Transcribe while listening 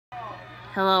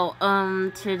Hello,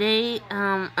 today,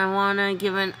 I wanna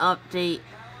give an update.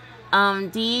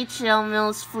 DHL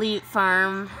Mills Fleet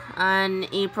Farm on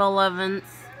April 11th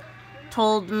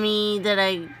told me that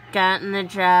I gotten the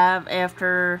job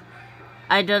after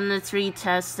I done the 3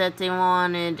 tests that they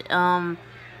wanted.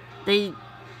 They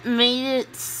made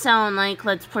it sound like,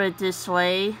 let's put it this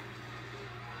way,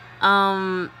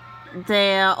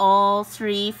 that all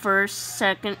 3 first,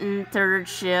 second, and third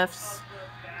shifts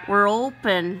were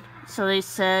open. So they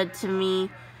said to me,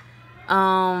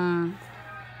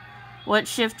 what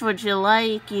shift would you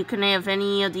like? You can have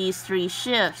any of these 3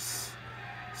 shifts.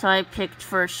 So I picked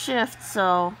first shift.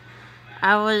 So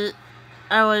I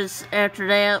was after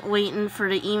that waiting for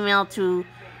the email to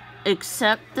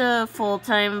accept the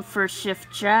full-time first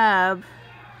shift job.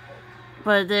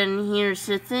 But then here's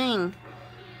the thing.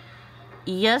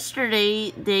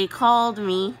 Yesterday they called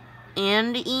me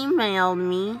and emailed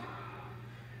me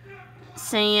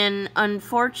saying,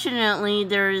 unfortunately,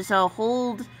 there is a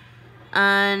hold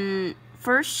on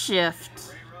first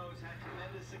shift.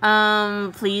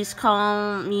 Please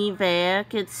call me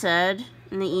back, it said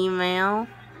in the email,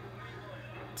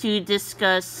 to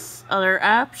discuss other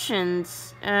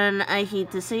options. And I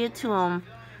hate to say it to them,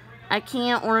 I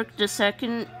can't work the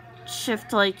second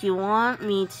shift like you want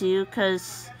me to,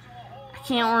 because I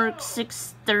can't work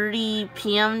 6:30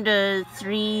 p.m. to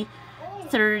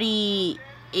 3:30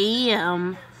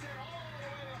 a.m.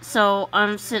 So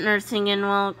I'm sitting there thinking,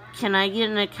 well, can I get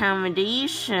an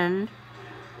accommodation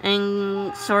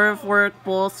and sort of work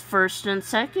both first and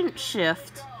second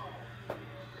shift,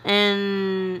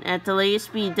 and at the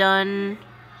latest be done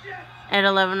at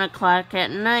 11 o'clock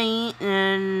at night,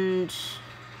 and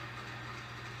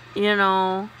you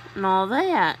know, and all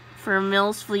that for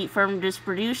Mills Fleet Farm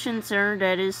Distribution Center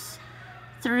that is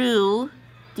through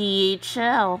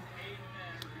DHL.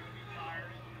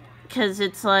 Because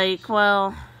it's like,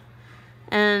 well,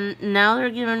 and now they're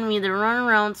giving me the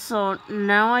runaround, so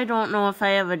now I don't know if I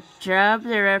have a job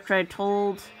there after I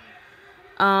told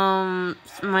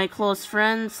my close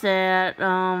friends that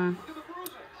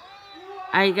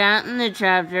I gotten the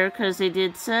job there, because they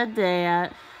did said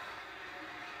that.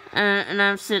 And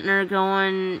I'm sitting there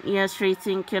going yesterday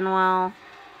thinking, well,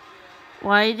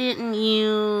 why didn't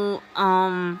you,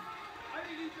 when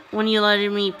you let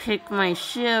me pick my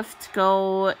shift,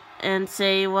 go and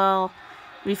say, well,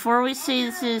 before we say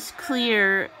this is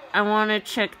clear, I want to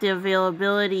check the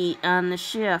availability on the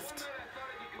shift.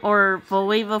 Or, but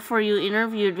wait, before you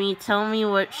interviewed me, tell me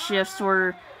what shifts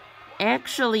were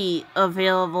actually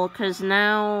available, because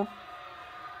now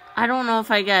I don't know if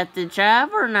I got the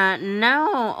job or not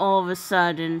now all of a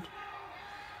sudden.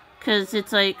 Because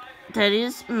it's like, that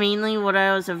is mainly what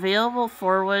I was available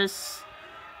for was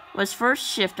first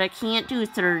shift. I can't do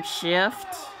third shift.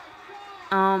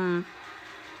 And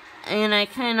I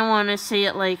kind of want to say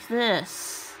it like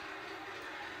this.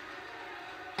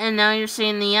 And now you're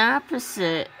saying the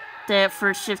opposite, that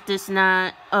first shift is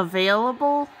not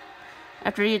available,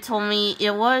 after you told me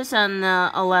it was on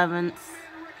the 11th.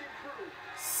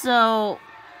 So,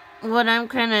 what I'm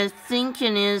kind of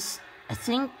thinking is, I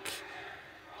think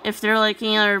if they're like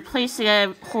any other place, they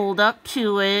gotta hold up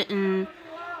to it and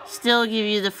still give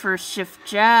you the first shift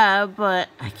job, but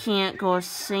I can't go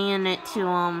saying it to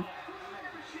them.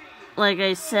 Like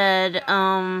I said,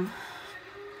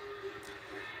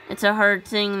 it's a hard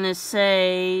thing to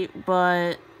say,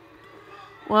 but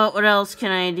what else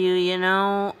can I do, you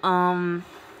know?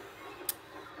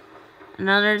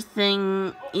 Another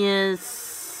thing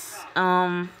is,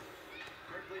 I'm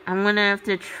gonna have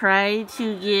to try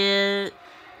to get,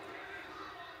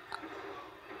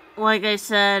 like I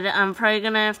said, I'm probably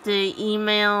gonna have to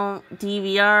email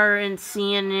DVR and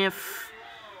seeing if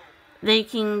they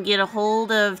can get a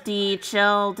hold of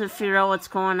DHL to figure out what's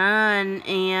going on,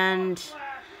 and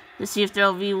to see if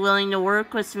they'll be willing to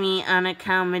work with me on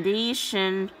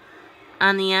accommodation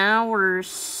on the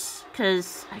hours,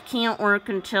 because I can't work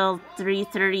until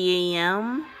 3:30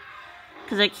 a.m.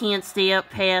 because I can't stay up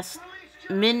past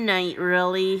midnight,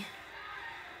 really.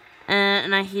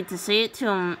 And I hate to say it to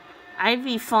them, I'd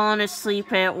be falling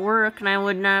asleep at work, and I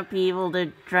would not be able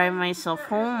to drive myself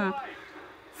home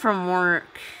from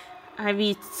work. I'd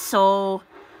be so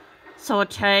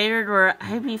tired where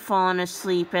I'd be falling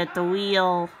asleep at the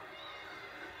wheel.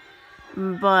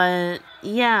 But,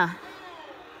 yeah.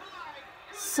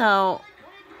 So,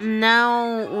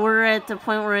 now we're at the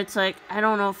point where it's like, I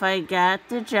don't know if I got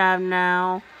the job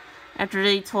now, after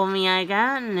they told me I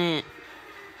gotten it.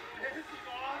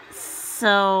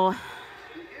 So,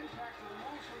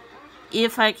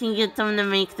 if I can get them to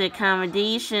make the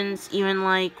accommodations, even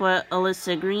like what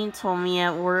Alyssa Green told me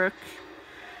at work,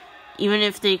 even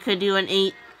if they could do an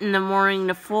 8 in the morning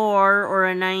to 4, or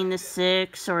a 9 to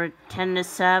 6, or a 10 to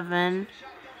 7,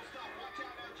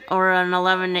 or an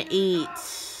 11 to 8,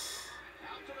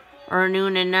 or a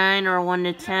noon to 9, or a 1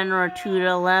 to 10, or a 2 to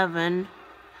 11,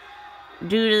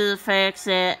 due to the fact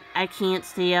that I can't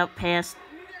stay up past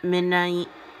midnight.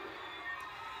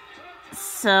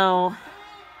 So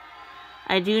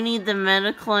I do need the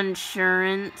medical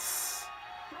insurance,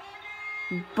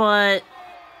 but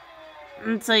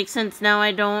it's like, since now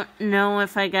I don't know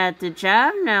if I got the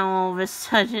job now all of a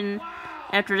sudden,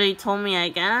 after they told me I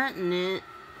gotten it,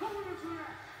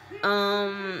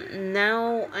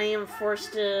 now I am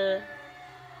forced to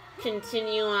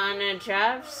continue on a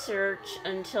job search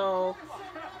until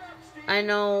I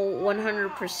know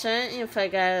 100% if I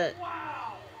got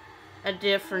a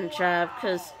different job,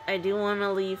 because I do want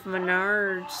to leave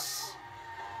Menards,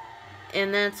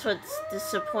 and that's what's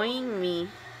disappointing me.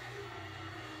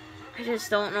 I just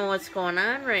don't know what's going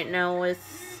on right now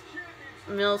with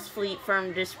Mills Fleet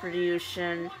Farm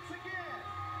Distribution.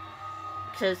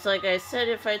 Because, like I said,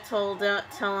 if I tell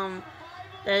them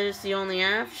that is the only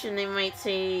option, they might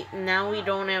say, now we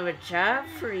don't have a job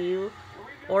for you,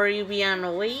 or you be on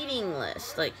a waiting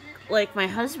list, like my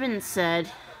husband said.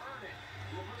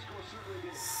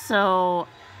 So,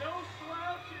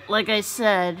 like I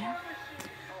said,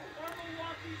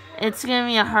 it's gonna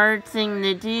be a hard thing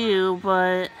to do,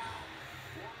 but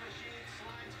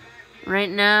right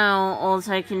now, all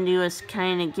I can do is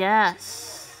kind of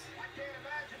guess.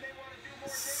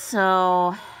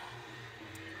 So,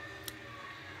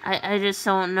 I just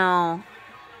don't know.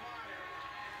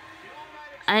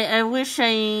 I wish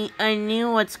I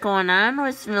knew what's going on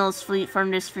with Mills Fleet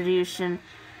Farm Distribution.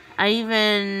 I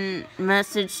even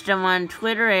messaged them on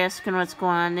Twitter asking what's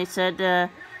going on. They said to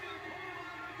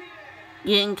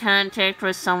get in contact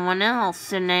with someone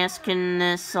else and asking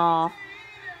this all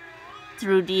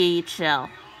through DHL.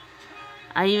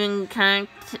 I even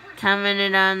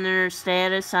commented on their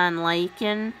status on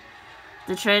Lycan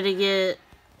to try to get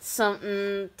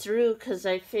something through, because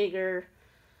I figure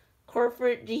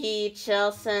corporate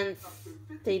DHL, since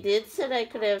they did said I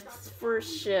could have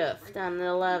first shift on the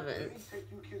 11th.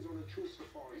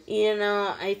 You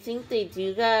know, I think they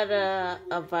do got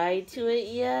a buy to it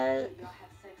yet.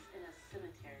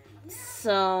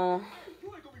 So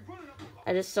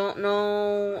I just don't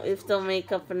know if they'll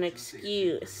make up an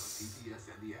excuse.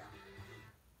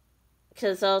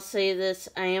 Because I'll say this,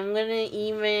 I am going to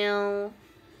email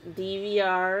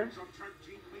DVR,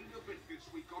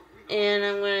 and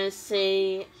I'm going to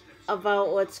say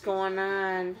about what's going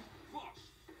on.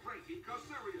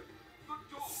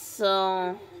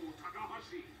 So,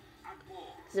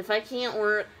 if I can't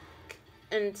work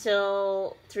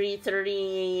until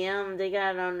 3:30 a.m., they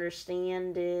got to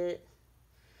understand it.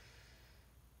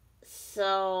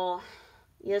 So,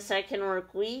 yes, I can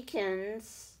work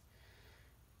weekends,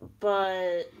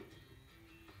 but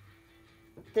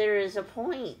there is a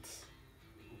point.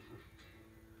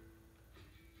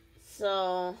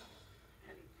 So,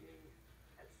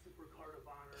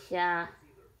 yeah.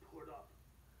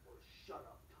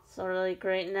 So, like,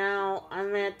 right now,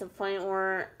 I'm at the point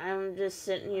where I'm just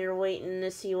sitting here waiting to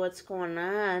see what's going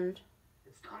on.